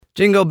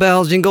Jingle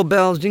bells,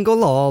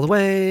 jingle all the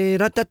way.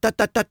 Da, da, da,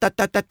 da, da, da,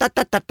 da, da,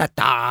 da, da, da,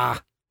 da.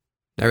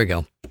 There we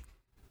go.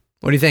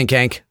 What do you think,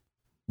 Hank?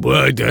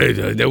 Well,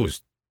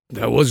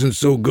 that wasn't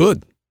so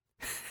good.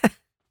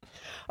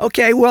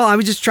 Okay, well, I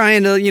was just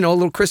trying to, a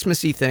little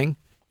Christmassy thing.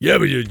 Yeah,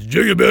 but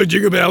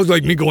jingle bells,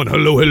 like me going,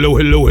 hello, hello,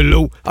 hello,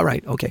 hello. All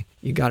right, okay,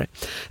 you got it.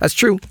 That's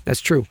true.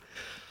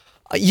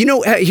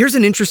 Here's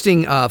an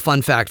interesting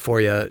fun fact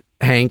for you,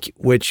 Hank,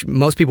 which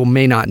most people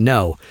may not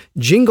know.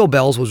 Jingle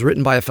Bells was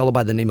written by a fellow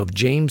by the name of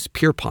James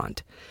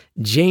Pierpont.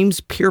 James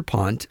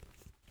Pierpont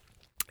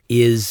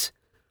is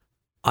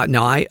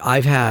now I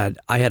had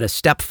a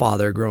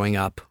stepfather growing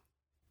up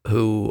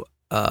who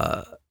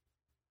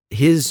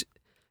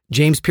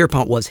James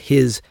Pierpont was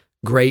his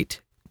great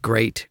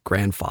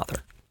grandfather.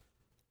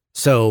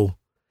 So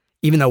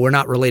even though we're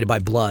not related by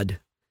blood,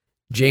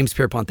 James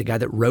Pierpont, the guy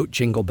that wrote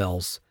Jingle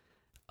Bells,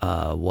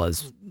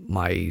 was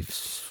my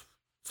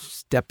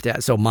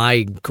stepdad. So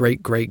my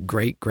great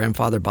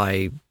grandfather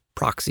by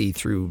proxy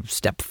through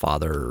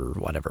stepfather or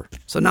whatever.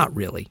 So not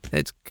really.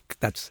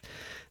 That's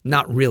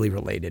not really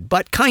related,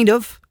 but kind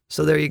of.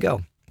 So there you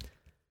go.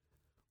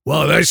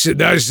 Well,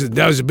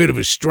 that was a bit of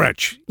a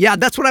stretch. Yeah,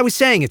 that's what I was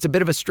saying. It's a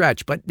bit of a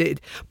stretch, but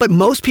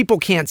most people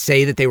can't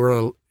say that they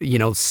were,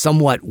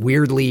 somewhat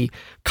weirdly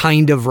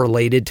kind of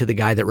related to the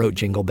guy that wrote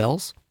Jingle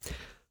Bells.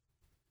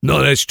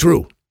 No, that's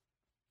true.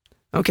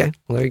 Okay,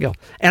 well, there you go.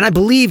 And I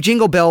believe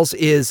Jingle Bells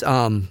is,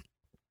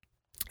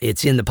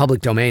 it's in the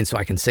public domain, so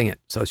I can sing it.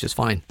 So it's just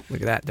fine.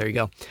 Look at that. There you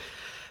go.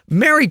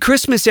 Merry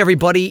Christmas,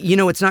 everybody.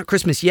 It's not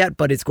Christmas yet,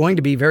 but it's going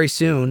to be very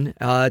soon.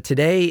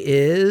 Today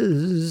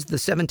is the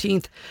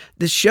 17th.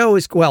 This show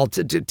is,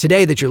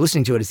 today that you're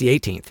listening to it is the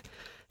 18th.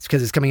 It's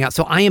because it's coming out.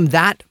 So I am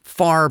that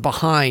far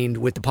behind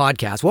with the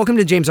podcast. Welcome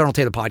to James Arnold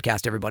Taylor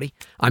Podcast, everybody.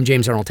 I'm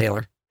James Arnold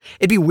Taylor.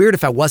 It'd be weird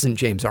if I wasn't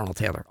James Arnold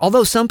Taylor.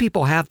 Although some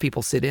people have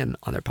people sit in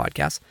on their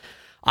podcasts.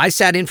 I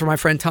sat in for my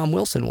friend Tom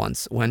Wilson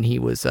once when he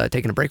was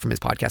taking a break from his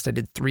podcast. I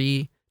did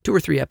 2 or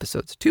 3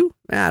 episodes. 2?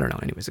 I don't know.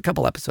 Anyways, a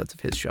couple episodes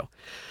of his show.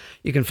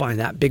 You can find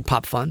that. Big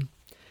Pop Fun.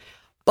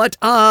 But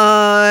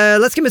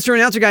let's get Mr.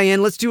 Announcer Guy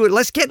in. Let's do it.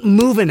 Let's get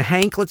moving,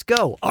 Hank. Let's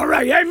go. All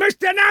right. Hey,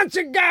 Mr.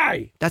 Announcer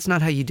Guy. That's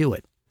not how you do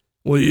it.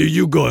 Well,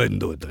 you go ahead and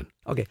do it then.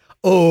 Okay.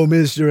 Oh,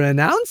 Mr.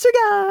 Announcer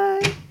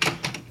Guy.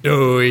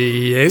 Oh,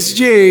 yes,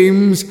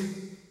 James.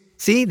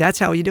 See, that's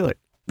how you do it.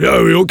 Yeah,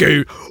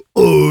 okay.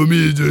 Oh,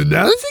 Mr.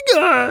 Announcer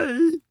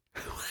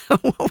Guy.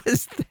 What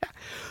was that?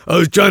 I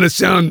was trying to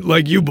sound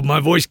like you, but my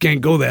voice can't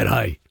go that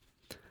high.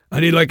 I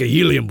need like a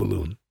helium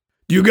balloon.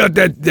 You got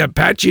that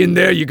patch in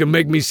there? You can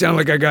make me sound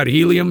like I got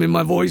helium in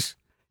my voice?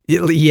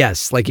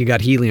 Yes, like you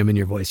got helium in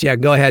your voice. Yeah,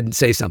 go ahead and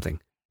say something.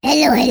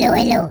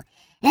 Hello.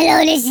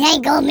 Hello, this is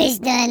Hanko,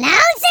 Mr.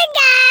 Announcer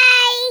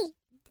Guy.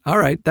 All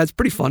right, that's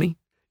pretty funny.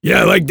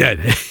 Yeah, I like that.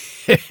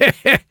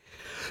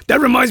 That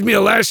reminds me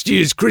of last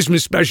year's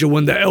Christmas special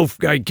when the elf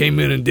guy came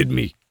in and did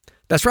me.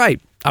 That's right.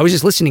 I was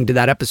just listening to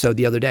that episode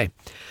the other day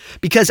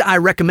because I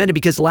recommended,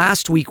 because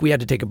last week we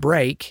had to take a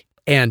break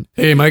and...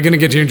 Hey, am I going to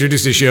get to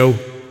introduce the show?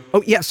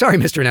 Oh, yeah, sorry,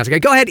 Mr. Announcer Guy.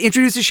 Go ahead,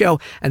 introduce the show,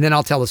 and then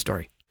I'll tell the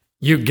story.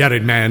 You got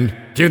it, man.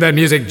 Cue that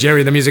music,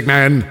 Jerry the Music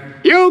Man.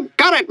 You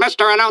got it,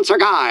 Mr. Announcer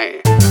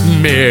Guy.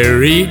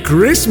 Merry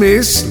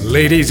Christmas,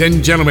 ladies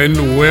and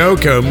gentlemen.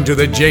 Welcome to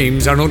the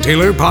James Arnold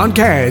Taylor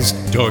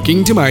Podcast.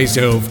 Talking to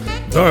myself,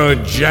 the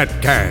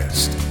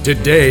Jetcast.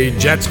 Today,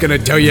 Jet's gonna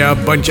tell you a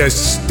bunch of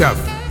stuff.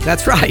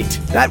 That's right.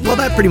 That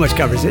pretty much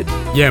covers it.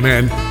 Yeah,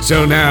 man.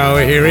 So now,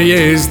 here he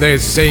is, the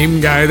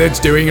same guy that's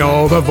doing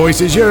all the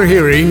voices you're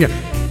hearing,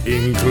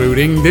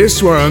 including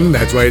this one.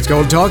 That's why it's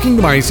called Talking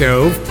to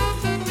Myself.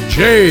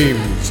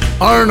 James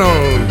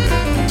Arnold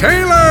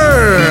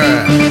Taylor!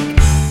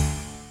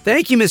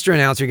 Thank you, Mr.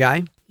 Announcer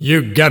Guy.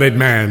 You got it,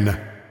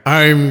 man.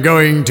 I'm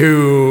going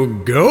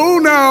to go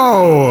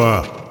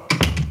now.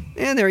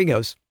 And there he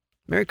goes.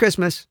 Merry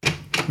Christmas.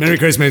 Merry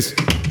Christmas.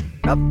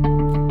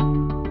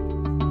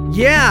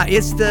 Yeah,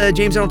 it's the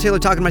James Arnold Taylor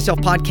Talking to Myself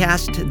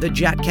podcast, the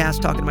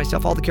Jetcast Talking to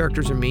Myself. All the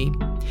characters are me.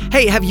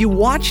 Hey, have you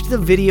watched the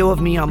video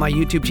of me on my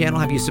YouTube channel?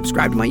 Have you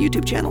subscribed to my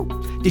YouTube channel?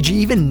 Did you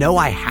even know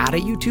I had a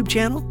YouTube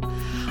channel?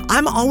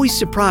 I'm always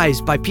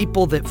surprised by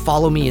people that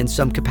follow me in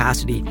some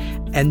capacity,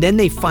 and then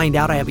they find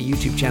out I have a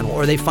YouTube channel,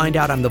 or they find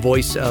out I'm the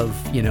voice of,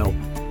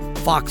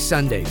 Fox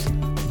Sundays.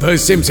 The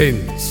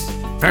Simpsons,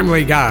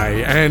 Family Guy,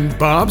 and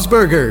Bob's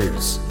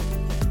Burgers.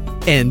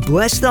 And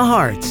bless the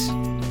hearts.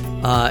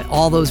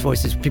 All those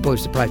voices, people are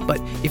surprised. But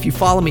if you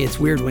follow me, it's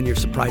weird when you're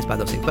surprised by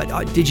those things.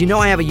 But did you know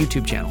I have a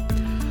YouTube channel?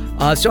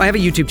 So I have a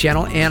YouTube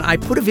channel, and I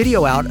put a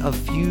video out about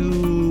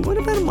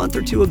a month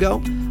or 2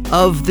 ago,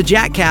 of the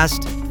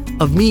Jetcast,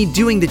 of me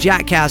doing the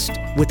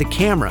Jetcast with the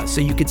camera, so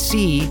you could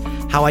see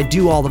how I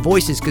do all the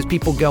voices, because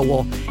people go,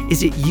 well,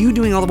 is it you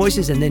doing all the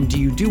voices, and then do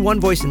you do one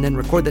voice and then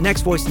record the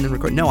next voice and then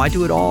record? No, I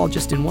do it all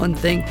just in one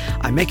thing.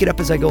 I make it up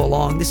as I go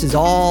along. This is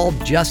all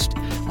just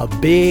a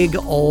big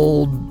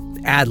old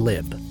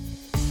ad-lib.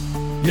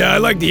 Yeah, I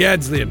like the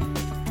ad-lib.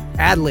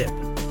 Ad-lib.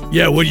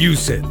 Yeah, what you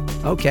said.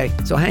 Okay,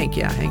 so Hank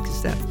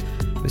is that.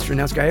 Mr.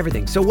 Announcer Guy,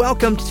 everything. So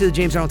welcome to the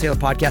James Arnold Taylor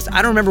podcast.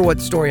 I don't remember what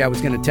story I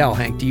was going to tell,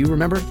 Hank. Do you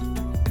remember?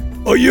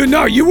 Oh, you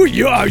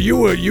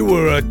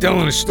were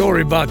telling a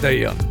story about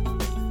I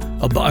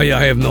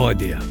have no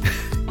idea.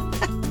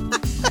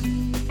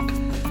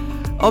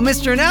 Oh,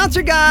 Mr.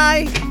 Announcer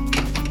Guy.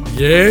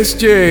 Yes,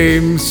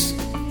 James.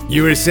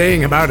 You were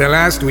saying about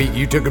last week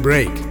you took a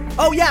break.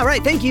 Oh, yeah,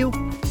 right. Thank you.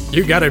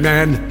 You got it,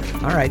 man.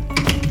 All right.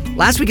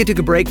 Last week I took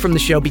a break from the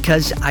show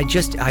because I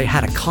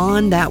had a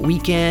con that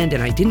weekend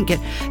and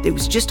it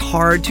was just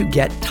hard to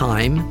get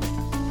time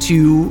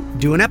to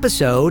do an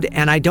episode,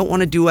 and I don't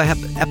want to do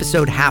an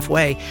episode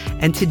halfway.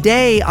 And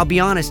today, I'll be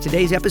honest,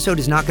 today's episode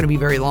is not going to be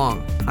very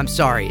long. I'm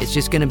sorry. It's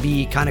just going to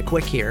be kind of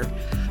quick here.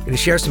 I'm going to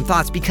share some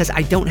thoughts because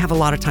I don't have a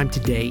lot of time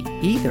today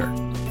either.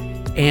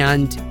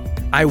 And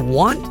I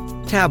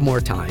want to have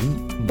more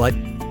time, but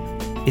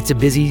it's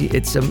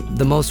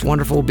the most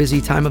wonderful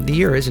busy time of the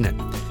year, isn't it?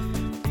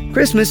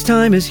 Christmas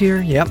time is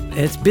here. Yep,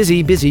 it's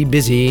busy, busy,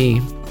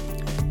 busy.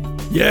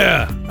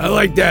 Yeah, I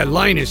like that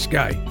Linus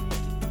guy.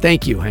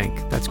 Thank you,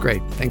 Hank. That's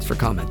great. Thanks for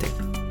commenting.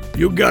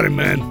 You got it,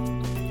 man.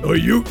 Oh,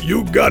 you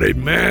got it,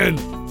 man.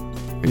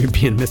 You're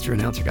being Mr.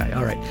 Announcer Guy.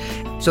 All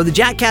right. So the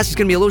Jackcast is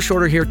going to be a little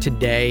shorter here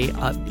today.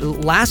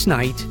 Last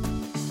night,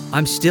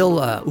 I'm still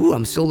a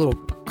little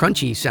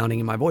crunchy sounding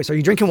in my voice. Are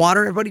you drinking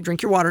water, everybody?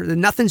 Drink your water.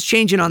 Nothing's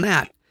changing on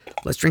that.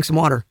 Let's drink some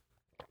water.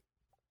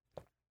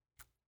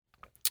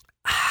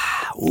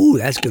 Ooh,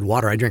 that's good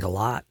water. I drink a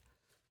lot.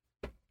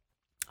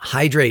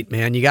 Hydrate,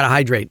 man. You got to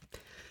hydrate.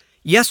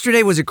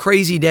 Yesterday was a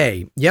crazy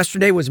day.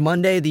 Yesterday was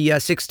Monday, the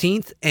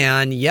 16th.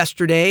 And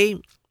yesterday,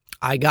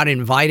 I got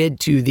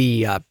invited to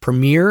the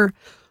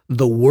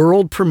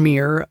world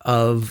premiere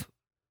of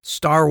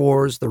Star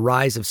Wars, The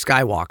Rise of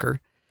Skywalker.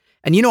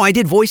 And, I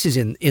did voices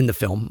in the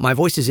film. My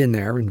voice is in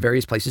there in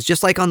various places,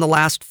 just like on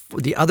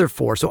the other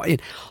four. So in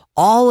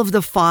all of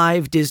the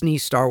 5 Disney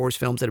Star Wars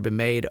films that have been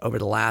made over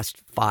the last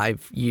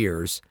 5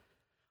 years,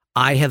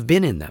 I have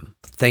been in them,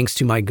 thanks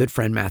to my good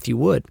friend Matthew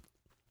Wood,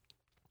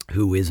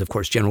 who is, of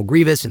course, General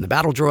Grievous in the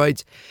Battle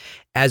Droids,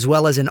 as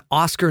well as an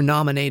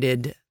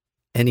Oscar-nominated,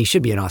 and he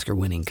should be an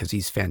Oscar-winning because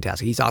he's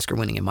fantastic. He's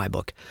Oscar-winning in my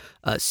book,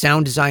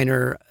 sound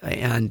designer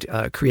and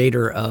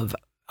creator of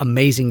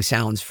amazing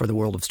sounds for the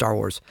world of Star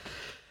Wars.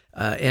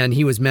 And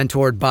he was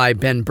mentored by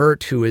Ben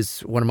Burt, who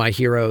is one of my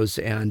heroes,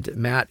 and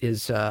Matt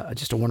is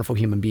just a wonderful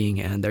human being,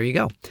 and there you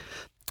go.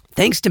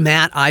 Thanks to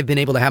Matt, I've been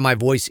able to have my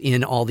voice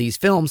in all these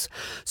films.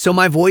 So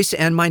my voice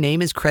and my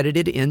name is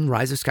credited in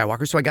Rise of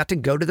Skywalker. So I got to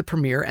go to the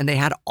premiere and they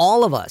had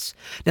all of us.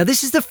 Now,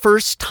 this is the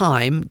first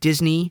time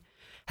Disney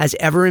has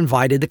ever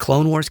invited the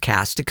Clone Wars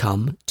cast to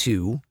come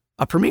to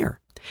a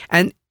premiere.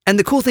 And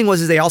the cool thing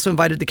was they also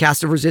invited the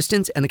cast of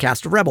Resistance and the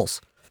cast of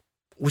Rebels,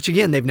 which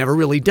again, they've never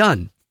really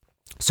done.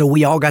 So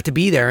we all got to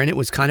be there and it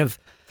was kind of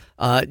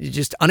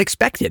just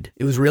unexpected.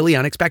 It was really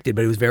unexpected,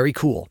 but it was very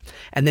cool.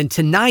 And then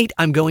tonight,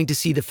 I'm going to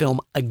see the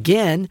film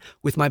again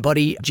with my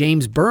buddy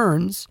James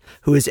Burns,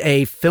 who is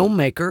a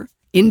filmmaker,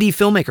 indie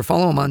filmmaker.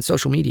 Follow him on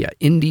social media,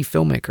 indie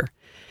filmmaker.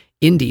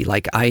 Indie,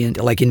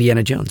 like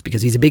Indiana Jones,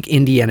 because he's a big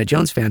Indiana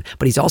Jones fan,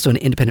 but he's also an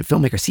independent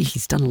filmmaker. See,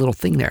 he's done a little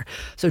thing there.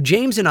 So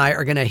James and I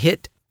are going to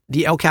hit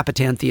the El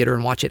Capitan Theater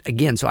and watch it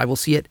again. So I will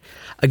see it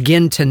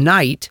again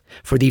tonight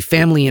for the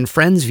family and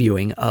friends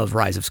viewing of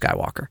Rise of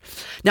Skywalker.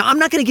 Now, I'm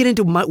not going to get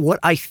into what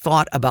I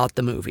thought about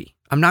the movie.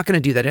 I'm not going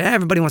to do that.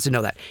 Everybody wants to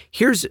know that.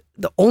 Here's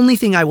the only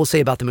thing I will say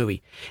about the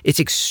movie. It's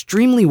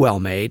extremely well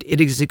made.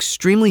 It is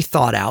extremely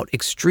thought out,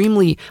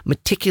 extremely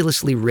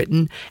meticulously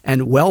written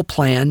and well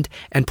planned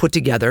and put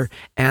together,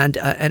 and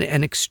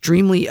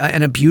extremely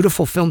and a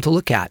beautiful film to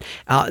look at.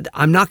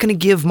 I'm not going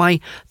to give my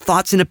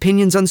thoughts and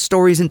opinions on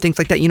stories and things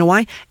like that. You know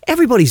why?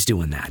 Everybody's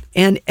doing that.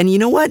 And you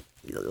know what?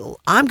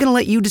 I'm going to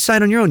let you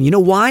decide on your own. You know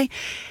why?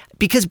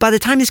 Because by the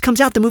time this comes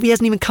out, the movie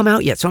hasn't even come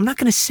out yet. So I'm not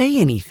going to say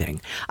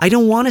anything. I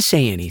don't want to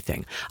say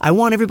anything. I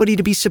want everybody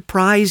to be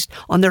surprised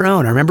on their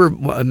own. I remember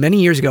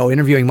many years ago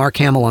interviewing Mark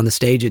Hamill on the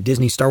stage at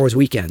Disney Star Wars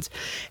Weekends.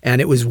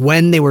 And it was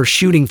when they were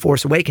shooting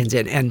Force Awakens.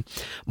 And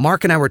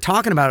Mark and I were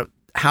talking about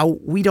how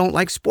we don't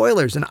like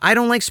spoilers. And I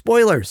don't like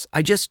spoilers.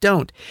 I just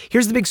don't.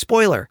 Here's the big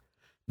spoiler.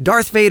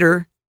 Darth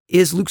Vader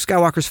is Luke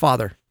Skywalker's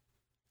father.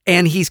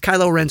 And he's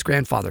Kylo Ren's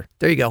grandfather.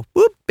 There you go.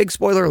 Whoop, big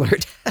spoiler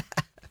alert.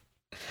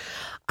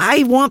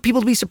 I want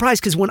people to be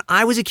surprised because when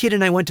I was a kid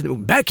and I went to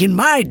back in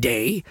my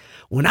day,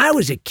 when I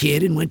was a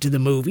kid and went to the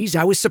movies,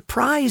 I was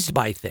surprised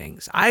by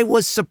things. I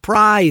was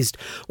surprised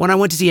when I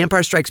went to see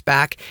Empire Strikes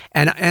Back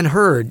and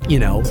heard,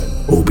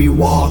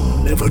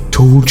 Obi-Wan never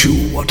told you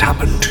what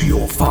happened to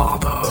your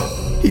father.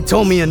 He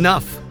told me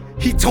enough.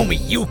 He told me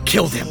you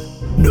killed him.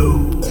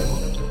 No,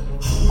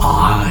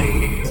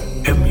 I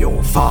am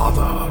your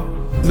father.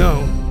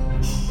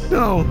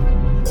 No,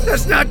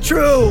 that's not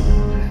true.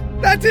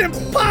 That's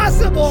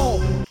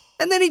impossible.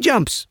 And then he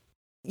jumps.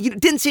 You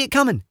didn't see it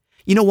coming.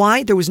 You know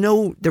why? There was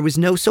no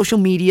social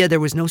media. There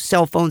was no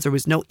cell phones. There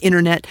was no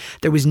internet.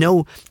 There was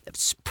no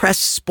press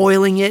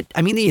spoiling it.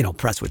 I mean,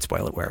 press would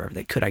spoil it wherever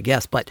they could, I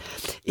guess. But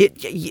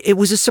it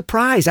was a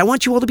surprise. I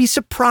want you all to be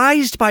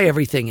surprised by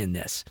everything in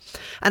this.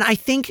 And I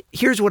think,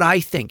 here's what I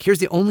think. Here's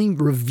the only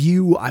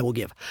review I will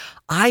give.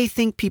 I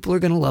think people are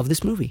going to love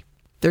this movie.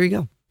 There you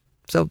go.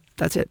 So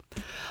that's it.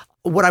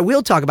 What I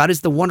will talk about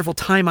is the wonderful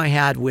time I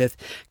had with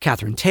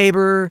Catherine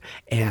Tabor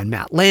and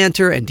Matt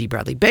Lanter and D.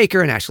 Bradley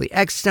Baker and Ashley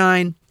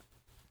Eckstein.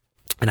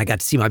 And I got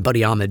to see my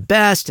buddy Ahmed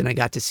Best, and I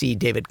got to see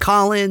David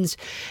Collins,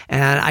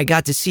 and I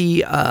got to see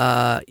Ian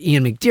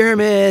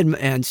McDiarmid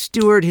and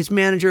Stuart, his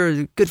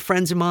manager, good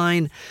friends of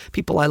mine,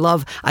 people I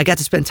love. I got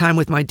to spend time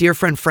with my dear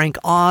friend Frank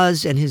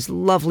Oz and his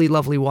lovely,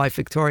 lovely wife,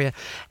 Victoria.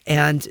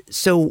 And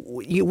so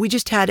we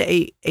just had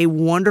a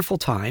wonderful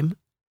time.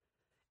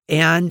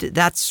 And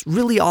that's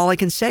really all I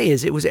can say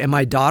is and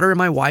my daughter and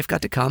my wife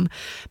got to come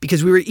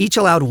because we were each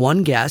allowed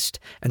one guest.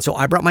 And so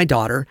I brought my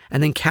daughter,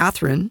 and then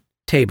Catherine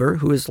Tabor,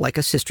 who is like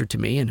a sister to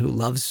me and who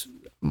loves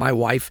my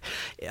wife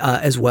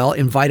as well,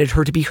 invited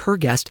her to be her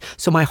guest.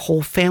 So my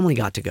whole family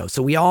got to go.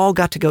 So we all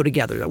got to go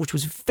together, which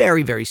was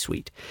very, very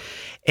sweet.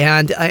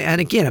 And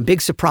again, a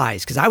big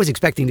surprise because I was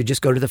expecting to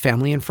just go to the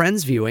family and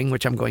friends viewing,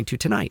 which I'm going to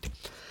tonight.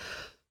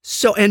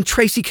 So, and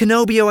Tracy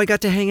Canobio, I got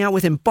to hang out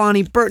with him.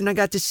 Bonnie Burton, I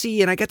got to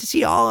see, and I got to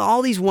see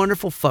all these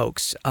wonderful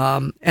folks.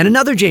 And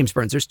another James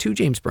Burns. There's 2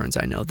 James Burns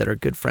I know that are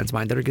good friends of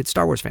mine that are good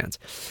Star Wars fans.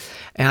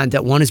 And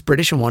one is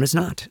British and one is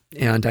not.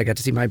 And I got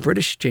to see my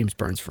British James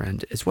Burns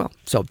friend as well.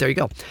 So there you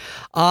go.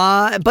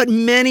 But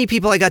many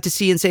people I got to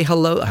see and say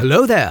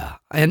hello there.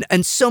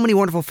 And so many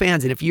wonderful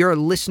fans. And if you're a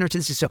listener to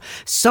this, so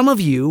some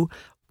of you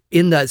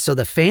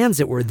the fans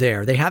that were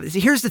there,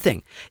 here's the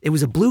thing. It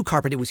was a blue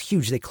carpet. It was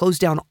huge. They closed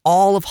down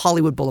all of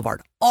Hollywood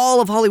Boulevard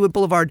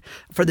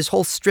for this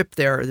whole strip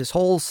there, this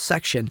whole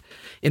section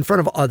in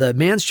front of the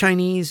Mann's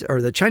Chinese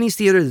or the Chinese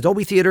Theater, the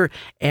Dolby Theater,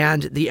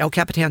 and the El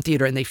Capitan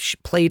Theater. And they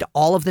played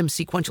all of them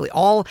sequentially,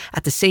 all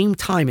at the same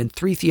time in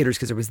 3 theaters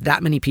because there was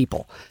that many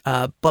people.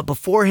 But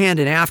beforehand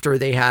and after,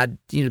 they had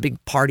a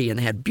big party and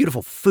they had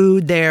beautiful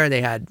food there.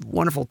 They had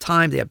wonderful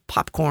time. They had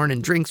popcorn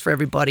and drinks for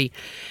everybody.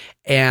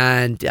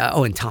 And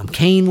and Tom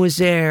Kane was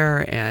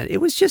there, and it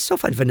was just so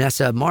fun.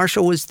 Vanessa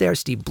Marshall was there,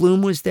 Steve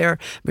Bloom was there,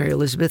 Mary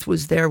Elizabeth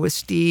was there with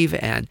Steve,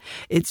 and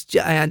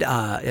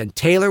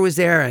Taylor was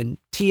there, and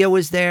Tia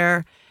was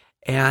there,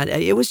 and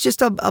it was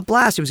just a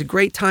blast. It was a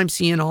great time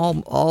seeing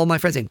all my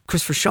friends. And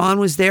Christopher Sean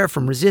was there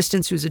from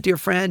Resistance, who's a dear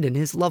friend, and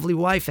his lovely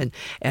wife,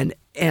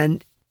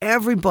 and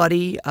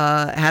everybody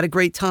had a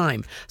great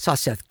time. Saw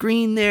Seth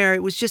Green there.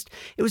 It was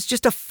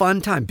just a fun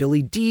time.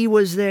 Billy D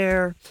was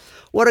there.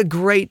 What a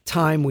great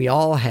time we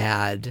all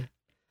had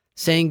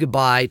saying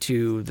goodbye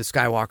to the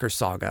Skywalker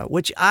saga,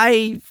 which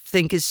I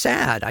think is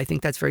sad. I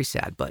think that's very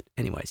sad. But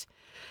anyways,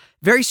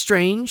 very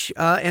strange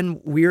and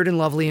weird and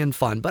lovely and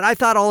fun. But I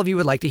thought all of you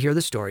would like to hear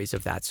the stories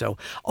of that. So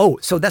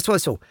that's what.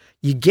 So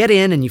you get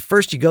in and you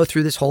go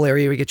through this whole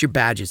area. You get your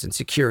badges and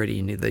security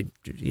and the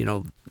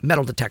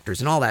metal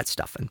detectors and all that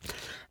stuff.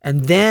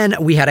 And then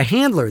we had a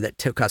handler that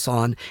took us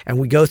on, and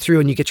we go through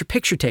and you get your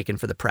picture taken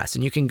for the press.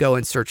 And you can go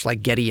and search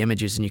like Getty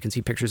Images and you can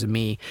see pictures of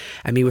me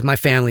and me with my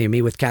family and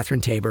me with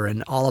Catherine Tabor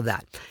and all of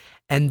that.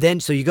 And then,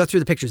 so you go through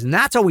the pictures, and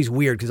that's always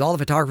weird because all the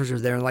photographers are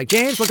there and like,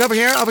 James, look over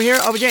here, over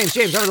James,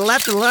 over the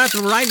left, and the left,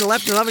 and the right, and the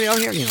left, and the left, and over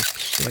here,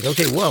 You're like,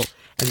 okay, whoa.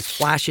 And it's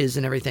flashes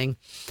and everything.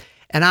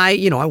 And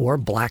I wore a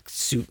black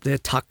suit, the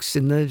tux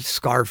and the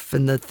scarf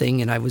and the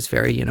thing, and I was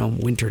very,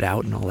 wintered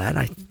out and all that.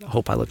 I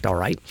hope I looked all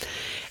right.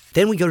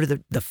 Then we go to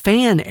the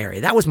fan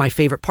area. That was my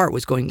favorite part,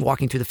 was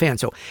walking through the fan.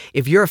 So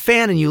if you're a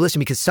fan and you listen,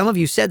 because some of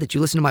you said that you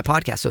listen to my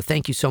podcast, so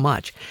thank you so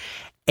much.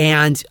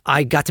 And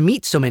I got to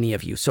meet so many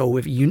of you. So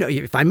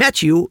if I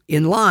met you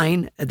in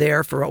line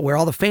there for where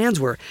all the fans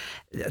were,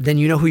 then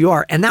you know who you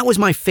are. And that was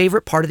my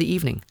favorite part of the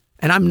evening.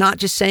 And I'm not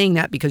just saying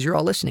that because you're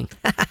all listening.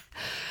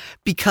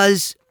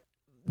 Because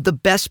the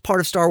best part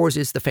of Star Wars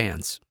is the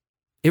fans.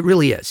 It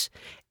really is.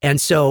 And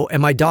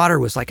my daughter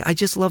was like, I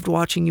just loved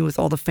watching you with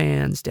all the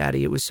fans,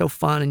 Daddy. It was so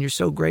fun, and you're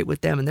so great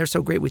with them, and they're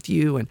so great with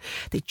you, and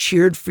they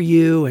cheered for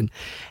you, and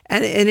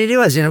it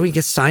was, we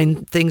could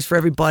sign things for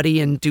everybody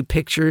and do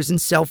pictures and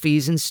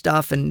selfies and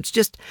stuff, and it's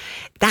just,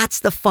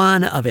 that's the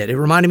fun of it. It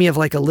reminded me of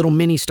like a little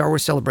mini Star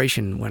Wars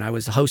celebration when I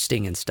was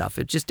hosting and stuff.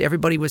 It just,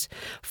 everybody was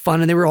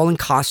fun, and they were all in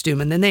costume,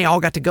 and then they all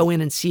got to go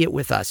in and see it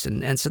with us,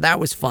 and so that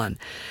was fun.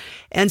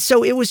 And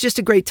so it was just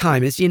a great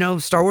time.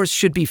 Star Wars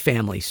should be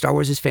family. Star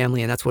Wars is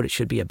family, and that's what it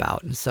should be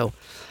about. And so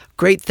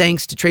great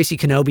thanks to Tracy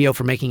Canobio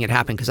for making it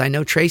happen, because I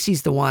know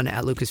Tracy's the one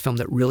at Lucasfilm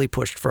that really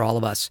pushed for all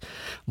of us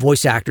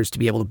voice actors to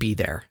be able to be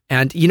there.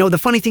 And, the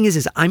funny thing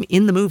is I'm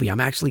in the movie. I'm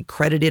actually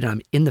credited.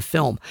 I'm in the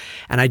film,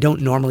 and I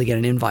don't normally get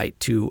an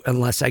invite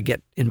unless I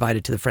get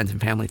invited to the friends and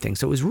family thing.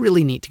 So it was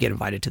really neat to get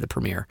invited to the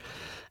premiere.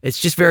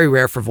 It's just very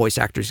rare for voice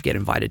actors to get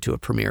invited to a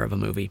premiere of a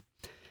movie.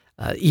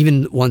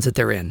 Even ones that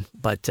they're in,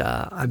 but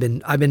I've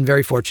been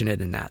very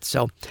fortunate in that.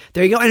 So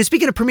there you go. And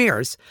speaking of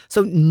premieres,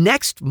 so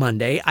next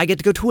Monday I get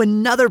to go to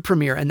another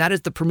premiere, and that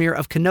is the premiere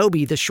of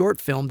Kenobi, the short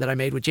film that I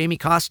made with Jamie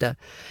Costa.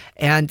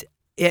 And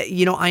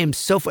I am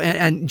so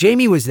and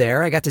Jamie was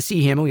there. I got to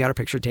see him, and we got our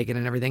picture taken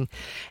and everything.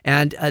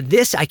 And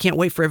this, I can't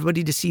wait for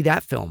everybody to see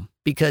that film,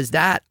 because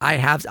that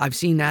I've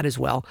seen that as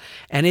well,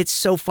 and it's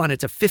so fun.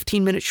 It's a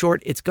 15-minute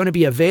short. It's going to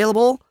be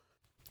available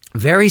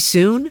very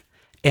soon,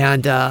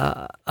 and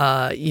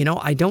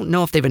I don't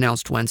know if they've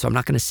announced when, so I'm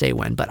not going to say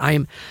when. But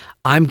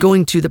I'm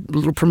going to the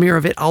little premiere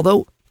of it.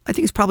 Although I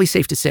think it's probably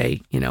safe to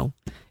say,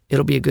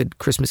 it'll be a good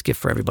Christmas gift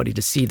for everybody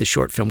to see the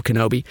short film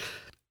Kenobi.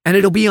 And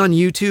it'll be on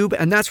YouTube,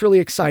 and that's really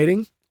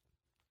exciting.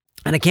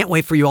 And I can't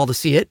wait for you all to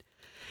see it.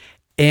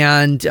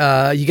 And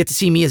you get to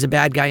see me as a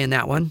bad guy in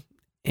that one.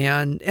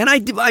 And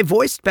I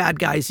voiced bad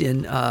guys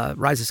in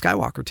Rise of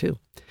Skywalker too.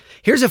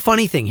 Here's a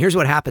funny thing. Here's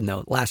what happened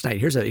though last night.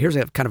 Here's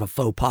a kind of a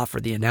faux pas for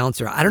the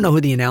announcer. I don't know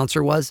who the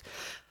announcer was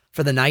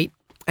for the night.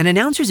 And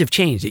announcers have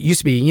changed. It used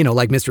to be,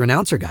 like Mr.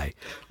 Announcer Guy.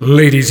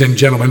 Ladies and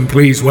gentlemen,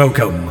 please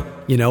welcome.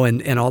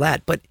 And all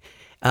that. But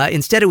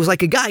instead, it was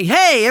like a guy,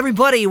 hey,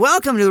 everybody,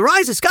 welcome to the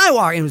Rise of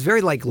Skywalker. And it was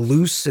very like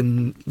loose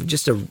and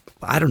just kind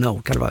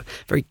of a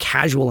very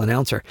casual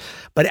announcer.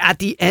 But at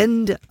the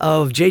end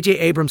of J.J.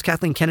 Abrams,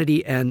 Kathleen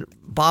Kennedy, and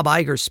Bob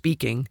Iger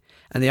speaking,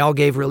 and they all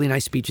gave really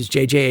nice speeches.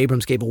 J.J.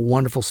 Abrams gave a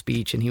wonderful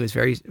speech, and he was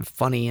very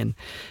funny and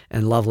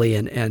lovely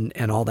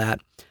and all that.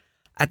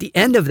 At the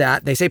end of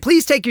that, they say,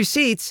 please take your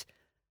seats.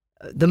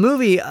 The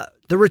movie,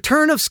 The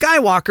Return of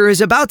Skywalker, is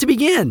about to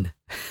begin.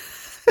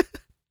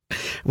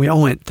 We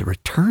all went, The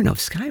Return of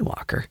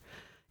Skywalker?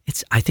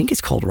 I think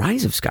it's called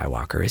Rise of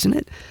Skywalker, isn't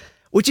it?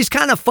 Which is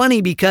kind of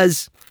funny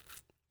because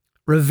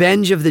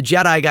Revenge of the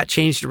Jedi got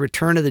changed to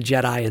Return of the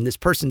Jedi, and this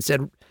person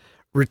said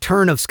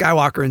Return of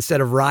Skywalker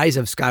instead of Rise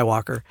of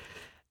Skywalker,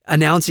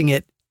 announcing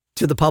it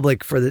to the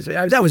public for this.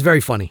 That was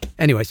very funny.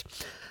 Anyways,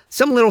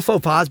 some little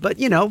faux pas, but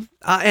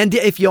and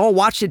if you all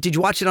watched it, did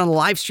you watch it on the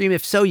live stream?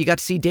 If so, you got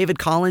to see David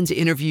Collins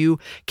interview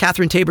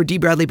Catherine Tabor, D.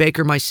 Bradley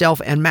Baker, myself,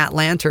 and Matt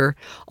Lanter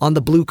on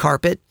the blue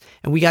carpet.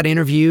 And we got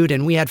interviewed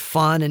and we had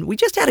fun and we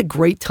just had a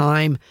great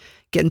time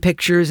getting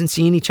pictures and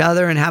seeing each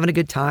other and having a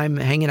good time,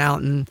 hanging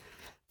out and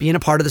being a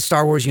part of the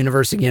Star Wars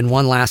universe again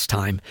one last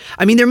time.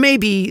 I mean,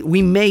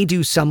 we may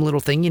do some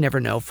little thing, you never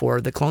know, for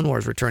the Clone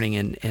Wars returning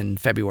in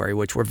February,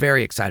 which we're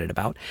very excited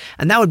about.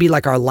 And that would be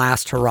like our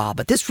last hurrah.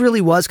 But this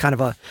really was kind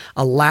of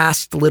a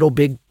last little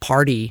big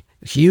party,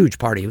 huge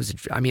party. It was,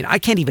 I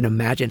can't even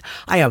imagine.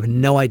 I have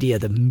no idea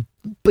the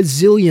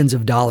bazillions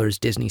of dollars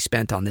Disney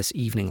spent on this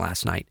evening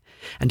last night.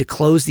 And to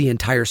close the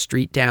entire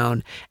street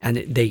down, and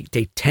they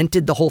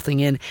tented the whole thing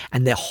in,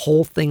 and the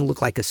whole thing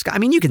looked like a sky. I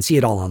mean, you can see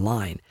it all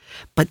online,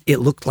 but it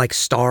looked like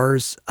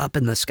stars up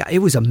in the sky. It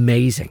was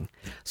amazing.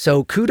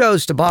 So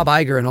kudos to Bob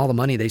Iger and all the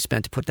money they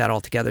spent to put that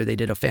all together. They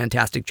did a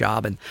fantastic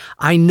job, and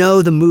I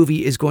know the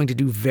movie is going to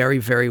do very,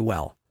 very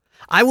well.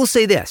 I will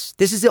say this.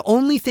 This is the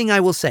only thing I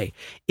will say.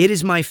 It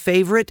is my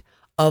favorite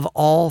of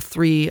all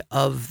three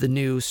of the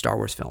new Star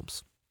Wars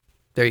films.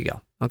 There you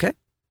go. Okay?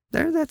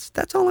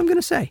 That's all I'm going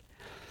to say.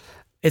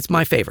 It's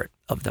my favorite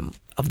of them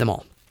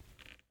all.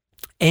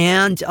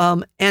 And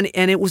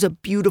it was a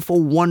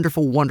beautiful,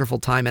 wonderful, wonderful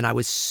time. And I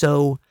was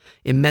so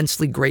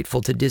immensely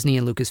grateful to Disney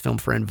and Lucasfilm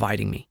for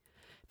inviting me,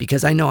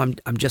 because I know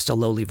I'm just a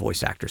lowly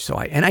voice actor. So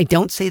I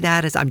don't say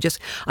that as I'm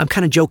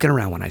kind of joking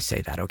around when I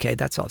say that. Okay.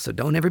 That's all. So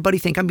don't everybody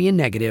think I'm being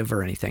negative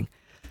or anything.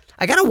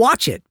 I got to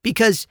watch it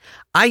because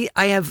I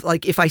have,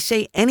 like, if I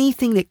say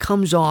anything that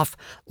comes off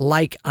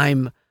like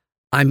I'm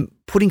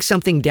putting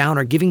something down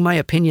or giving my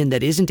opinion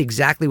that isn't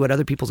exactly what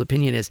other people's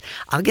opinion is,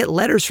 I'll get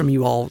letters from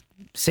you all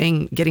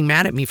getting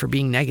mad at me for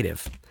being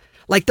negative.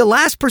 Like the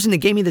last person that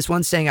gave me this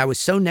one saying I was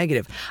so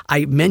negative,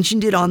 I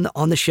mentioned it on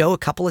the show a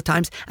couple of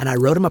times, and I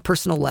wrote him a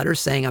personal letter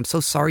saying, I'm so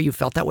sorry you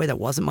felt that way. That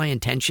wasn't my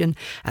intention.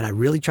 And I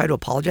really tried to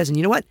apologize. And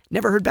you know what?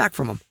 Never heard back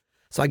from him.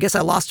 So I guess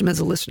I lost him as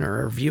a listener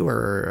or a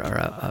viewer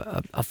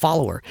or a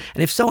follower.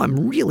 And if so,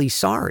 I'm really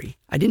sorry.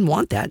 I didn't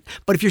want that.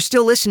 But if you're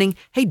still listening,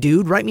 hey,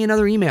 dude, write me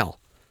another email.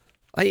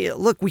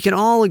 Look, we can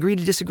all agree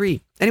to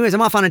disagree. Anyways,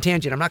 I'm off on a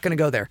tangent. I'm not going to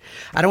go there.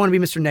 I don't want to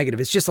be Mr. Negative.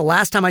 It's just the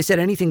last time I said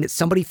anything that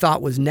somebody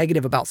thought was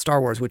negative about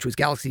Star Wars, which was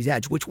Galaxy's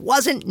Edge, which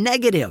wasn't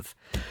negative.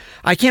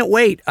 I can't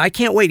wait.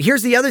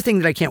 Here's the other thing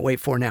that I can't wait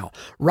for now.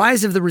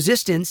 Rise of the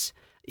Resistance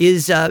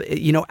is,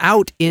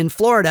 out in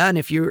Florida. And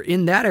if you're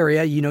in that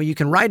area, you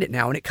can ride it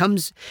now. And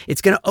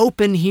it's going to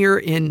open here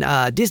in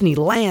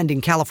Disneyland in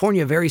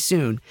California very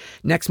soon,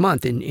 next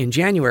month in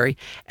January.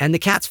 And the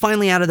cat's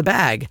finally out of the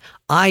bag.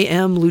 I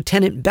am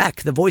Lieutenant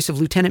Beck, the voice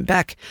of Lieutenant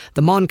Beck,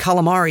 the Mon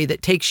Calamari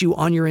that takes you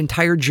on your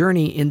entire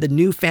journey in the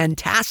new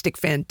fantastic,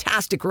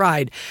 fantastic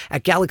ride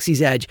at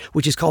Galaxy's Edge,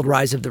 which is called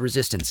Rise of the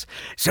Resistance.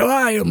 So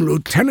I am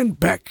Lieutenant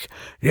Beck.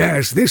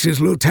 Yes, this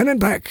is Lieutenant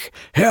Beck,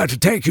 here to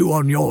take you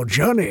on your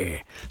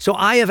journey. So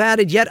I have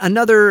added yet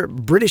another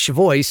British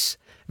voice,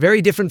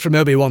 very different from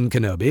Obi-Wan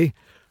Kenobi.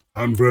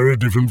 And very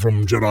different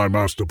from Jedi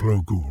Master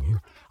Plo Koon.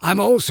 I'm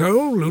also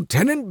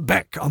Lieutenant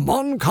Beck, a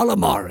Mon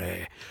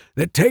Calamari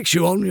that takes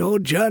you on your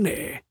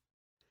journey.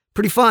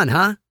 Pretty fun,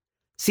 huh?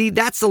 See,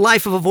 that's the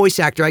life of a voice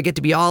actor. I get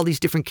to be all these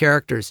different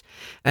characters,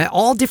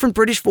 all different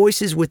British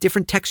voices with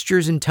different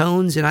textures and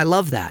tones, and I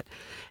love that.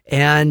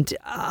 And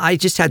I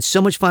just had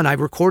so much fun. I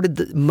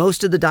recorded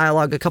most of the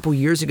dialogue a couple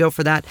years ago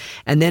for that.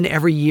 And then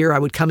every year I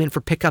would come in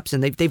for pickups,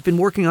 and they've been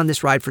working on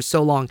this ride for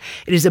so long.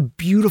 It is a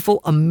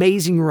beautiful,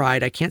 amazing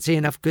ride. I can't say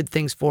enough good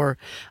things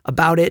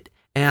about it.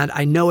 And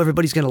I know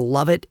everybody's going to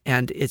love it,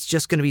 and it's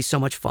just going to be so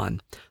much fun.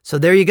 So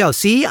there you go.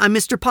 See, I'm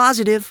Mr.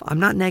 Positive.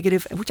 I'm not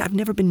negative, which I've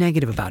never been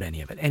negative about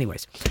any of it.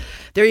 Anyways,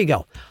 there you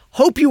go.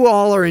 Hope you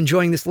all are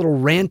enjoying this little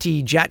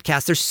ranty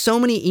Jatcast. There's so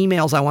many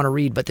emails I want to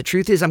read, but the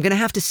truth is I'm going to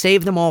have to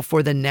save them all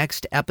for the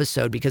next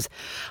episode because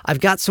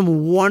I've got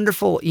some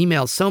wonderful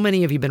emails. So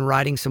many of you have been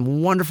writing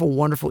some wonderful,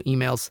 wonderful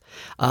emails,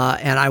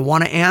 and I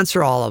want to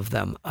answer all of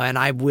them. And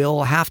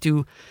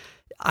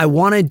I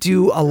want to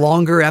do a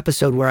longer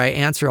episode where I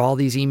answer all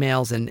these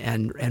emails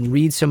and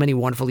read so many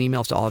wonderful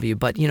emails to all of you.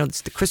 But,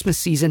 it's the Christmas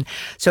season.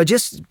 So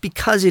just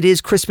because it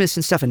is Christmas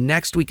and stuff, and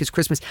next week is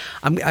Christmas,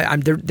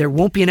 there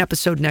won't be an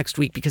episode next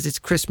week because it's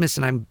Christmas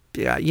and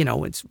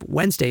it's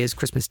Wednesday is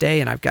Christmas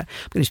Day, and I'm going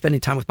to be spending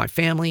time with my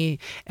family,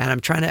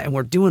 and and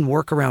we're doing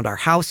work around our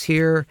house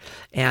here,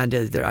 and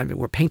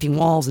we're painting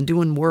walls and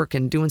doing work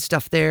and doing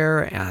stuff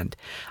there. And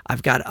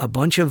I've got a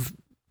bunch of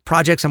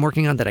projects I'm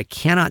working on that I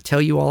cannot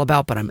tell you all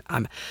about, but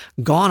I'm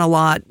gone a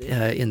lot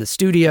in the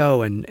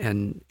studio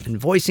and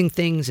voicing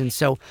things, and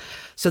so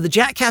the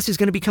Jatcast is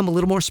going to become a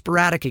little more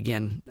sporadic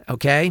again.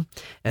 Okay,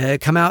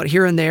 come out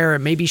here and there,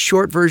 maybe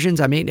short versions.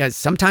 I mean,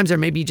 sometimes there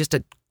may be just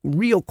a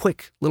real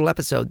quick little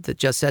episode that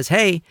just says,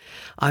 "Hey,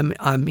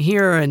 I'm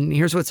here, and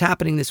here's what's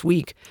happening this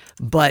week,"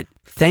 but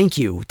thank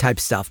you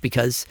type stuff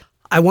because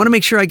I want to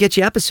make sure I get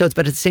you episodes,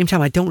 but at the same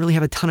time, I don't really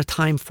have a ton of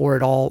time for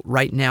it all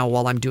right now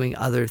while I'm doing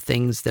other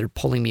things that are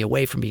pulling me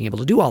away from being able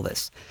to do all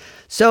this.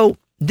 So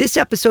this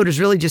episode is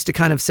really just to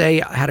kind of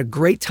say I had a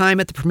great time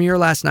at the premiere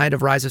last night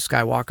of Rise of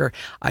Skywalker.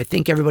 I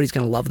think everybody's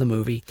going to love the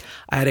movie.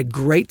 I had a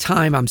great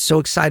time. I'm so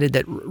excited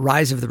that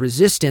Rise of the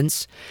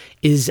Resistance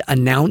is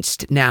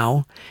announced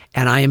now,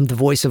 and I am the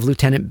voice of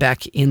Lieutenant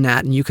Beck in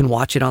that, and you can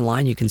watch it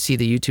online. You can see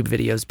the YouTube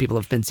videos. People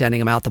have been sending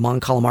them out. The Mon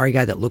Calamari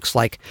guy that looks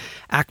like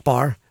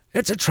Akbar.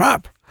 It's a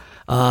trap.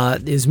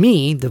 Is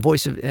me, the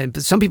voice of...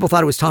 some people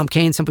thought it was Tom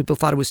Kane. Some people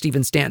thought it was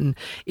Stephen Stanton.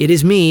 It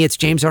is me. It's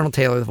James Arnold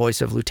Taylor, the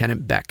voice of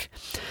Lieutenant Beck.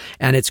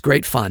 And it's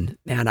great fun.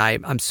 And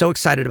I'm so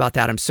excited about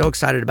that. I'm so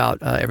excited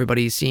about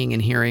everybody seeing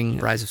and hearing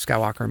Rise of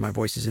Skywalker. And my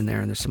voice is in there.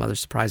 And there's some other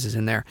surprises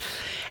in there.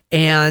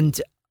 And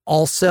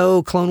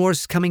also, Clone Wars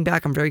is coming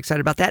back. I'm very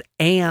excited about that.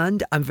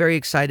 And I'm very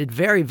excited,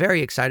 very,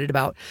 very excited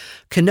about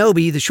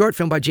Kenobi, the short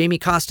film by Jamie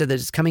Costa that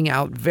is coming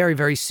out very,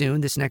 very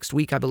soon, this next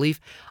week, I believe.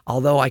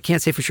 Although I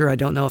can't say for sure. I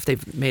don't know if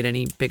they've made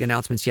any big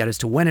announcements yet as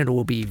to when it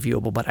will be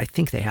viewable, but I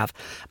think they have.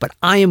 But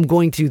I am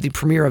going to the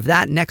premiere of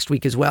that next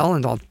week as well,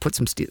 and I'll put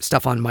some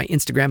stuff on my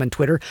Instagram and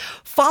Twitter.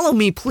 Follow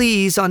me,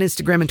 please, on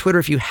Instagram and Twitter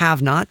if you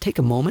have not. Take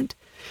a moment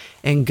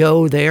and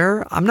go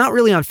there. I'm not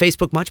really on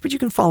Facebook much, but you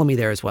can follow me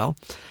there as well.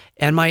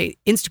 And my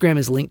Instagram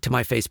is linked to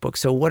my Facebook,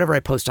 so whatever I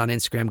post on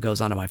Instagram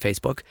goes onto my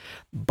Facebook.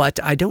 But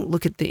I don't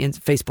look at the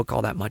Facebook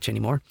all that much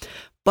anymore.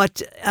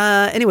 But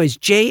anyways,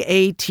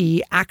 JAT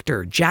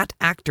Actor, Jat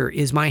Actor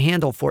is my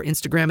handle for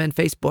Instagram and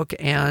Facebook,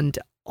 and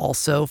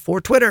also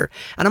for Twitter.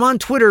 And I'm on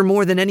Twitter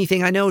more than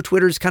anything. I know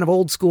Twitter's kind of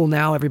old school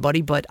now,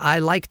 everybody, but I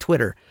like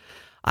Twitter.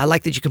 I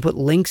like that you can put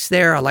links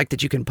there. I like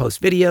that you can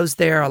post videos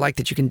there. I like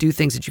that you can do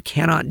things that you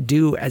cannot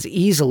do as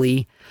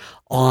easily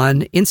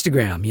on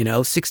Instagram,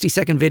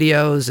 60-second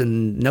videos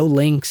and no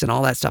links and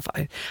all that stuff.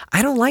 I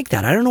don't like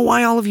that. I don't know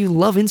why all of you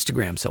love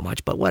Instagram so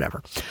much, but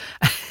whatever.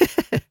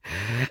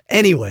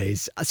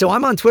 Anyways, so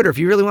I'm on Twitter. If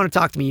you really want to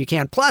talk to me, you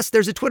can. Plus,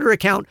 there's a Twitter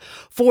account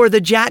for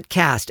the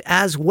Jatcast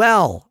as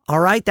well. All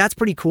right, that's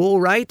pretty cool,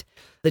 right?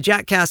 The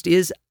Jatcast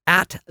is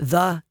at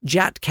the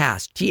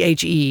Jatcast,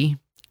 TheJatcast,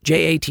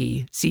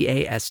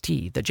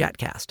 the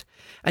Jatcast.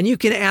 And you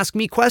can ask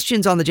me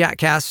questions on the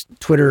Jatcast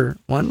Twitter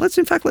one. Let's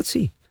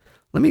see.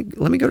 Let me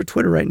go to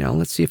Twitter right now.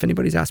 Let's see if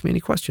anybody's asked me any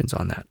questions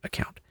on that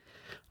account.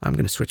 I'm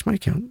going to switch my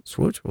account.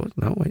 Switch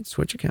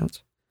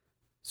accounts.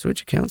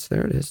 Switch accounts.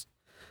 There it is.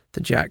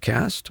 The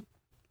Jatcast.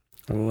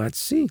 Let's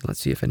see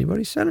if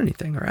anybody said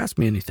anything or asked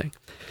me anything.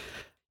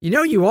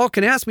 You all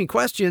can ask me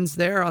questions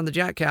there on the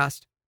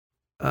Jatcast.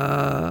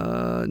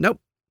 Nope,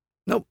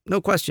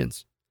 no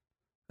questions.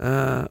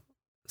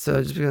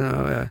 So just,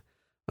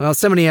 well,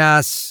 somebody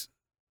asks,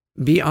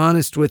 be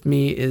honest with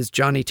me, is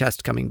Johnny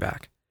Test coming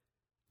back?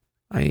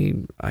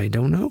 I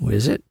don't know.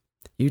 Is it?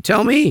 You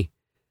tell me.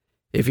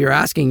 If you're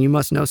asking, you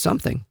must know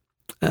something.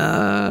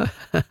 But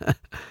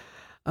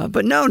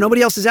no,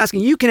 nobody else is asking.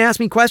 You can ask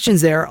me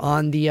questions there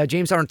on the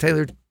James Arnold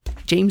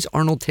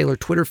Taylor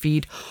Twitter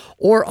feed,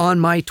 or on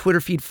my Twitter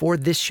feed for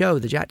this show,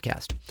 the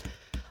Jatcast.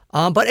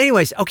 But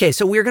anyways, okay,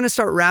 so we're going to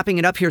start wrapping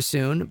it up here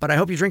soon, but I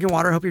hope you're drinking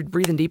water. I hope you're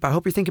breathing deep. I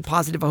hope you're thinking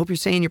positive. I hope you're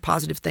saying your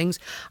positive things.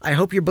 I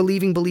hope you're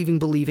believing,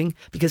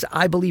 because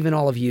I believe in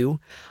all of you.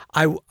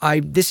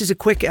 This is a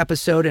quick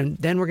episode, and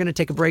then we're going to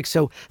take a break.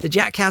 So the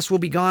Jatcast will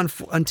be gone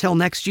until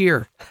next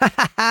year.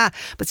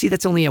 But see,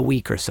 that's only a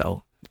week or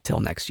so. till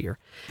next year.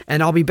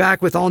 And I'll be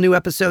back with all new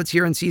episodes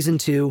here in season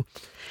 2.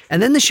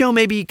 And then the show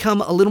may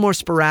become a little more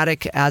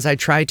sporadic as I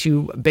try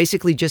to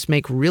basically just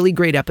make really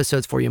great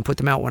episodes for you and put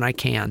them out when I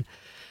can.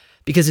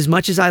 Because as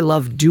much as I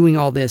love doing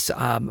all this,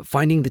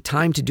 finding the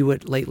time to do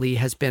it lately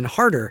has been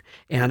harder.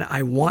 And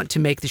I want to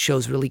make the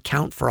shows really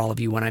count for all of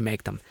you when I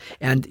make them.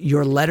 And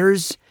your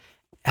letters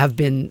have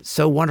been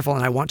so wonderful,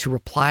 and I want to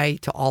reply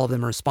to all of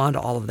them, respond to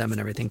all of them and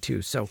everything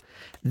too. So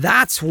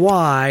that's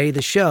why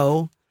the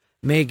show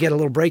may get a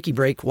little breaky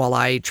break while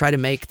I try to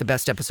make the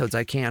best episodes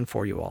I can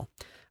for you all.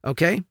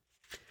 Okay?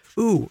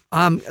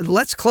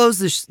 Let's close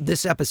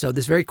this episode,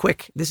 this very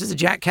quick. This is a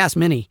JackCast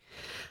mini.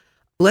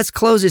 Let's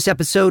close this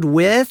episode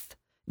with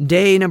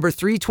day number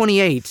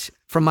 328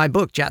 from my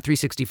book, Jat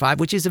 365,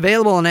 which is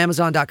available on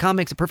Amazon.com.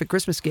 Makes a perfect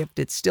Christmas gift.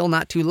 It's still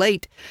not too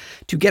late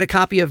to get a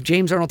copy of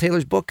James Arnold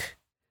Taylor's book,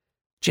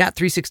 Jat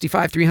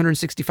 365,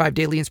 365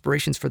 Daily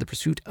Inspirations for the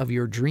Pursuit of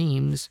Your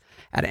Dreams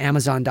at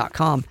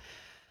Amazon.com.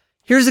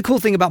 Here's the cool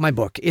thing about my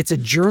book. It's a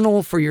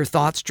journal for your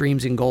thoughts,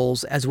 dreams, and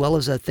goals, as well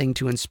as a thing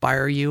to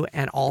inspire you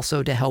and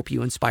also to help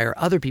you inspire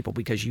other people,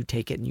 because you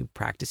take it and you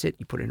practice it,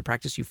 you put it into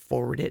practice, you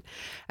forward it,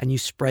 and you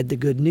spread the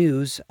good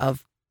news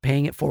of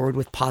paying it forward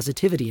with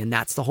positivity. And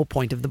that's the whole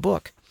point of the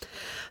book.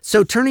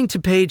 So turning to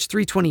page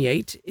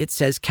 328, it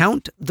says,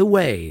 count the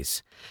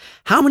ways.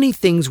 How many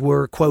things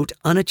were, quote,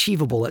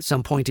 unachievable at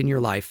some point in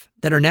your life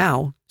that are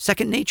now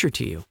second nature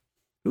to you?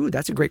 Ooh,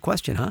 that's a great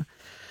question, huh?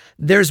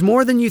 There's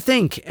more than you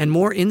think and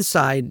more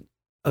inside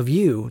of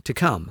you to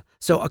come.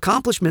 So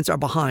accomplishments are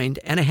behind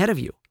and ahead of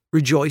you.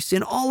 Rejoice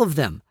in all of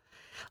them.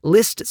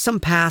 List some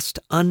past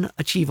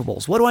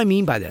unachievables. What do I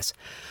mean by this?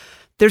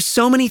 There's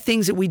so many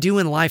things that we do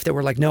in life that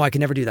we're like, no, I can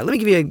never do that. Let me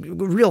give you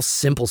a real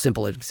simple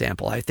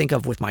example I think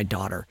of with my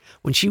daughter.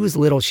 When she was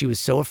little, she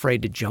was so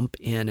afraid to jump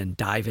in and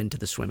dive into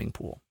the swimming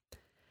pool.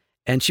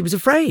 And she was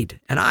afraid.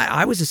 And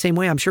I was the same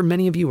way. I'm sure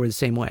many of you were the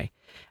same way.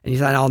 And you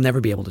thought, I'll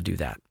never be able to do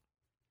that.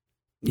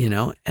 You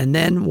know, and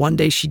then one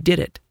day she did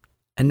it.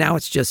 And now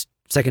it's just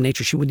second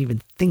nature. She wouldn't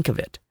even think of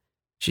it.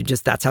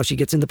 That's how she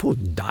gets in the pool,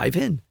 dive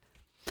in.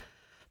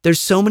 There's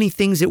so many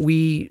things that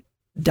we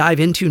dive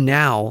into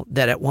now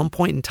that at one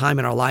point in time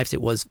in our lives,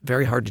 it was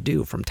very hard to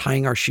do, from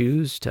tying our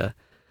shoes to,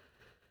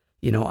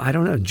 I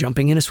don't know,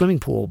 jumping in a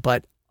swimming pool,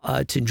 but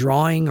to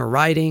drawing or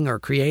writing or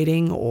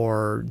creating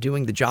or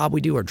doing the job we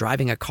do or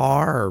driving a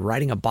car or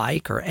riding a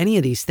bike or any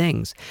of these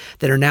things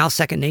that are now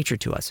second nature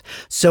to us.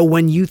 So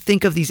when you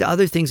think of these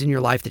other things in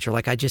your life that you're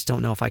like, I just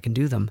don't know if I can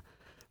do them,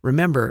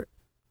 remember,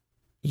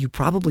 you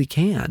probably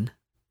can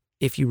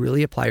if you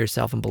really apply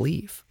yourself and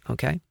believe,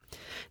 okay?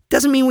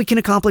 Doesn't mean we can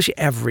accomplish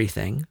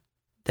everything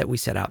that we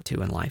set out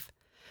to in life,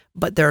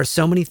 but there are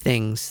so many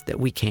things that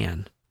we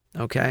can,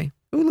 okay?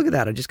 Ooh, look at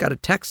that. I just got a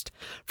text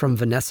from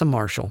Vanessa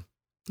Marshall.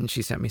 And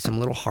she sent me some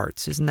little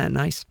hearts. Isn't that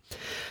nice?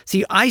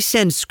 See, I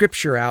send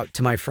scripture out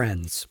to my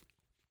friends.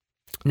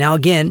 Now,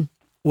 again,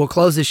 we'll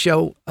close the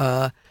show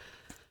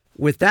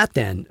with that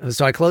then.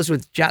 So I closed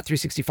with Jat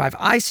 365.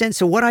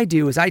 So what I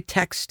do is I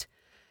text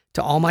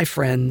to all my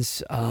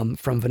friends,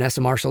 from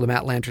Vanessa Marshall to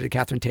Matt Lanter to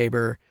Catherine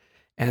Tabor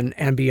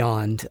and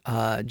beyond,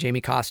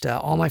 Jamie Costa,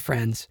 all my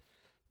friends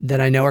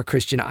that I know are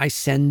Christian. I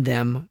send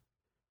them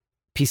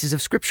pieces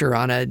of scripture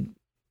on a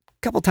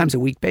couple times a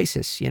week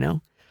basis,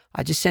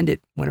 I just send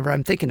it whenever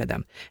I'm thinking of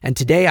them. And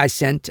today I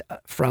sent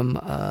from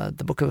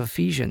the book of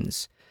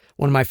Ephesians,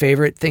 one of my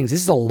favorite things. This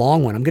is a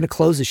long one. I'm going to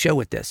close the show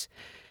with this.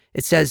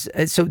 It says,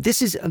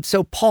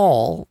 so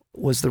Paul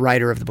was the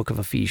writer of the book of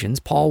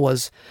Ephesians. Paul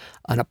was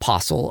an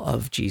apostle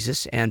of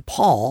Jesus, and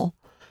Paul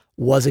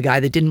was a guy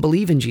that didn't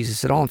believe in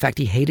Jesus at all. In fact,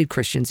 he hated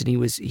Christians, and he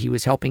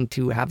was helping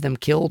to have them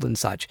killed and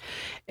such.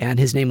 And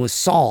his name was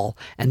Saul.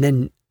 And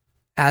then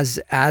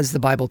as the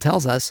Bible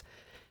tells us,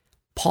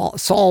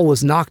 Saul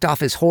was knocked off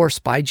his horse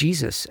by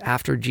Jesus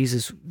after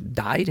Jesus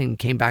died and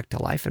came back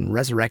to life and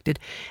resurrected,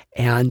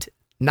 and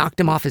knocked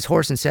him off his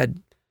horse and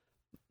said,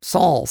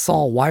 Saul,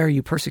 Saul, why are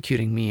you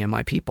persecuting me and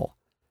my people?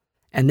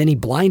 And then he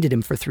blinded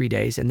him for 3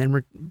 days and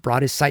then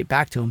brought his sight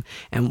back to him.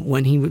 And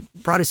when he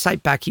brought his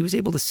sight back, he was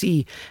able to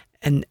see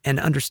and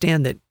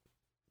understand that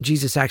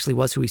Jesus actually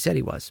was who he said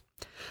he was.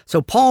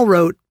 So Paul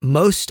wrote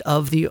most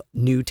of the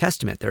New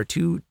Testament. There are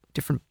 2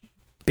 different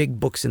big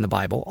books in the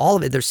Bible. All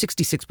of it, there's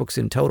 66 books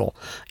in total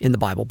in the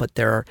Bible, but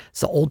it's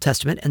the Old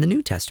Testament and the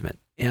New Testament.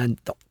 And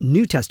the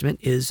New Testament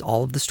is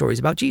all of the stories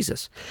about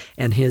Jesus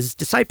and his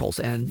disciples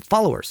and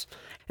followers.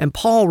 And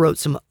Paul wrote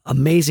some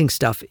amazing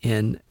stuff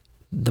in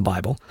the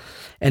Bible.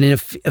 And in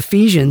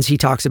Ephesians, he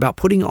talks about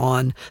putting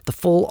on the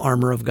full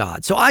armor of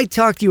God. So I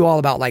talked to you all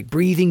about like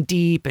breathing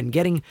deep and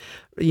getting,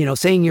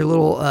 saying your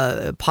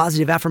little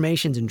positive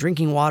affirmations and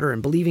drinking water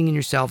and believing in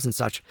yourselves and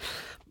such.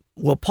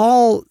 Well,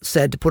 Paul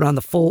said to put on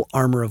the full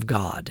armor of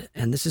God,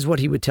 and this is what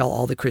he would tell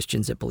all the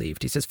Christians that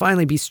believed. He says,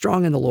 finally, be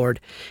strong in the Lord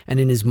and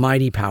in his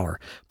mighty power.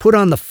 Put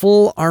on the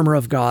full armor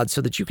of God so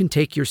that you can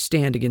take your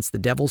stand against the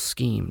devil's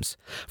schemes.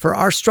 For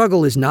our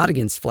struggle is not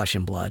against flesh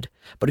and blood,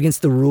 but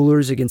against the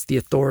rulers, against the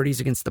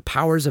authorities, against the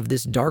powers of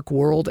this dark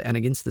world, and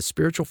against the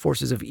spiritual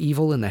forces of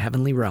evil in the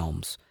heavenly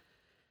realms.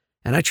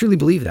 And I truly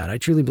believe that. I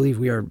truly believe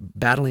we are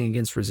battling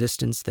against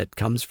resistance that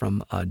comes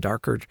from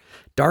darker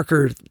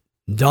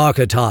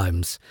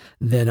times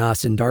than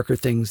us, and darker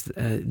things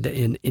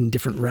in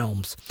different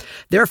realms.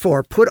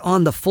 Therefore, put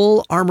on the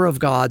full armor of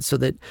God so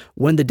that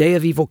when the day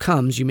of evil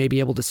comes, you may be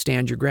able to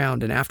stand your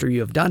ground. And after you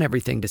have done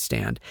everything to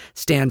stand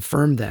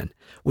firm then,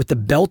 with the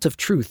belt of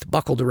truth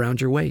buckled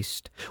around your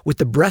waist, with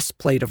the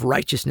breastplate of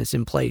righteousness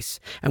in place,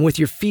 and with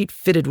your feet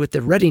fitted with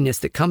the readiness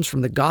that comes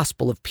from the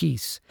gospel of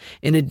peace.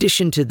 In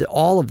addition to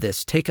all of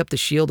this, take up the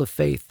shield of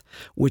faith,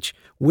 which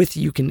with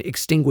you can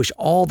extinguish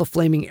all the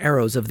flaming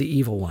arrows of the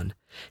evil one.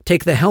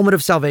 Take the helmet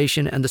of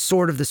salvation and the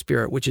sword of the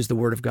Spirit, which is the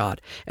word of God,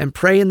 and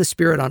pray in the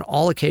Spirit on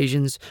all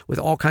occasions with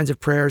all kinds of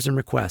prayers and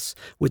requests.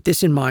 With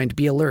this in mind,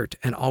 be alert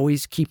and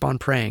always keep on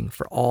praying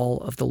for all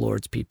of the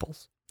Lord's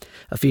peoples.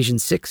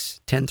 Ephesians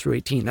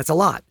 6:10-18. That's a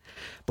lot.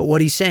 But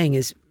what he's saying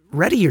is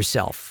ready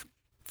yourself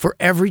for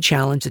every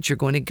challenge that you're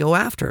going to go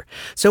after.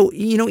 So,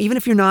 even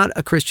if you're not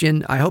a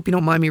Christian, I hope you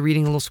don't mind me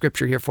reading a little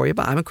scripture here for you,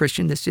 but I'm a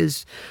Christian. This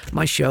is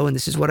my show, and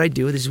this is what I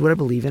do. This is what I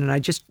believe in.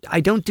 And I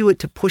don't do it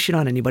to push it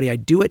on anybody. I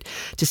do it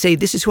to say,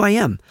 this is who I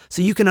am.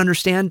 So you can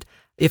understand,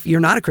 if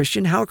you're not a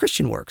Christian, how a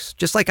Christian works.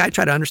 Just like I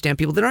try to understand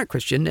people that aren't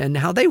Christian and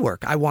how they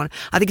work. I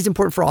think it's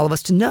important for all of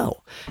us to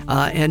know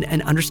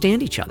and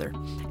understand each other.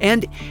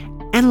 And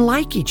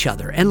like each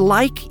other, and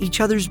like each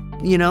other's,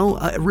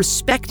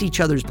 respect each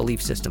other's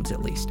belief systems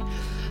at least.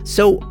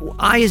 So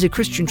I, as a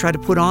Christian, try to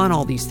put on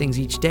all these things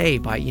each day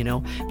by,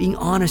 being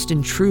honest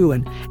and true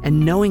and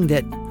knowing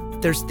that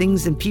there's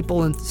things and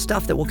people and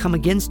stuff that will come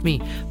against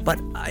me. But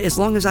as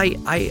long as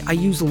I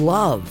use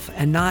love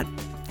and not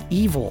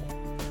evil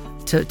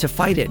to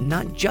fight it,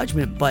 not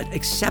judgment, but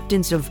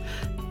acceptance of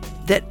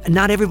that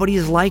not everybody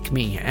is like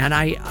me. And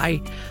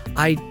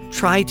I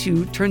try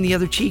to turn the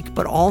other cheek,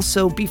 but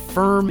also be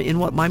firm in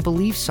what my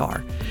beliefs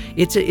are.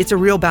 It's a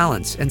real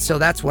balance. And so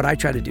that's what I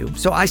try to do.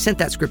 So I sent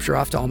that scripture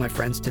off to all my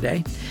friends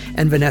today.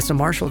 And Vanessa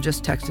Marshall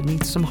just texted me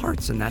some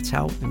hearts. And that's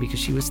because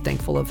she was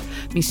thankful of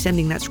me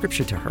sending that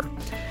scripture to her.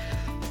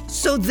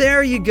 So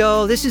there you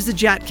go. This is the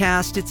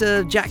JATcast. It's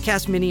a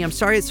JATcast mini. I'm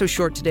sorry it's so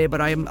short today, but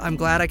I'm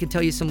glad I could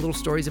tell you some little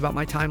stories about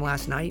my time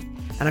last night.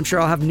 And I'm sure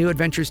I'll have new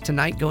adventures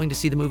tonight going to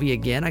see the movie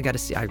again. I've got to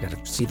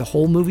see the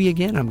whole movie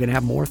again. I'm going to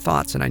have more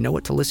thoughts, and I know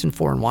what to listen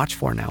for and watch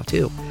for now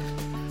too.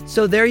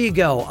 So there you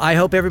go. I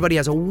hope everybody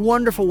has a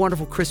wonderful,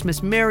 wonderful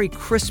Christmas. Merry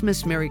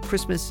Christmas. Merry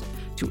Christmas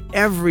to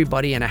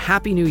everybody, and a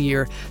Happy New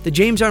Year. The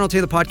James Arnold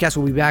Taylor Podcast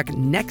will be back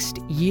next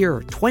year,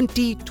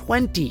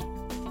 2020.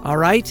 All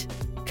right?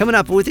 Coming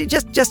up with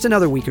just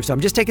another week or so. I'm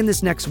just taking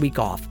this next week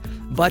off.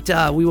 But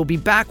we will be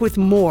back with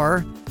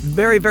more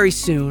very, very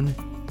soon.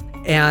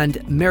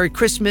 And Merry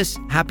Christmas,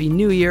 Happy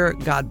New Year,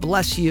 God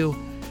bless you,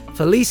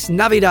 Feliz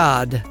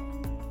Navidad.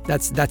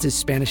 That's as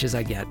Spanish as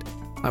I get.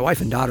 My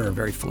wife and daughter are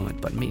very fluent,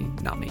 but me,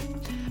 not me.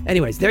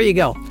 Anyways, there you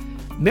go.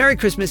 Merry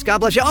Christmas, God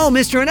bless you. Oh,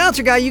 Mr.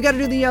 Announcer Guy, you got to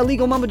do the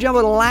legal mumbo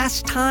jumbo the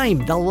last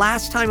time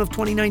of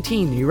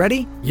 2019. You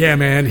ready? Yeah,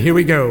 man, here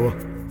we go.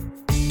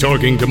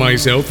 Talking to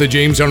Myself, the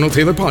James Arnold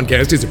Taylor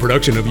Podcast is a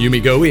production of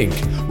Yumigo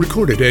Inc.,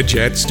 recorded at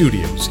Chat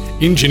Studios.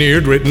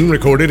 Engineered, written,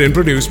 recorded, and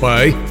produced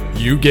by,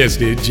 you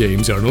guessed it,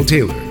 James Arnold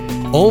Taylor.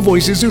 All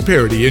voices are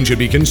parody and should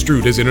be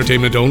construed as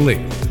entertainment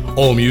only.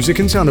 All music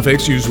and sound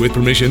effects used with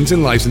permissions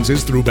and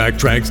licenses through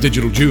Backtracks,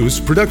 Digital Juice,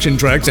 Production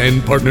Tracks,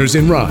 and Partners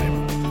in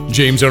Rhyme.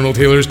 James Arnold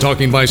Taylor's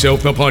Talking to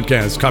Myself, the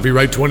Podcast,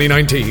 copyright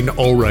 2019,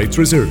 all rights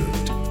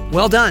reserved.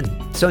 Well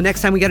done. So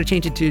next time we got to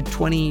change it to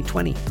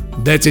 2020.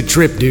 That's a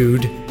trip,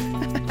 dude.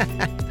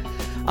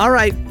 All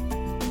right.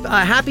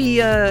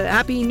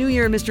 Happy New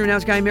Year, Mr.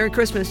 Announce Guy. Merry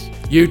Christmas.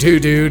 You too,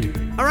 dude.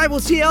 All right. We'll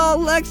see you all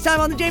next time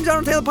on the James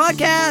Arnold Taylor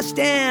Podcast.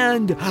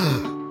 And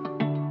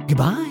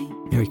goodbye.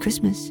 Merry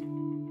Christmas.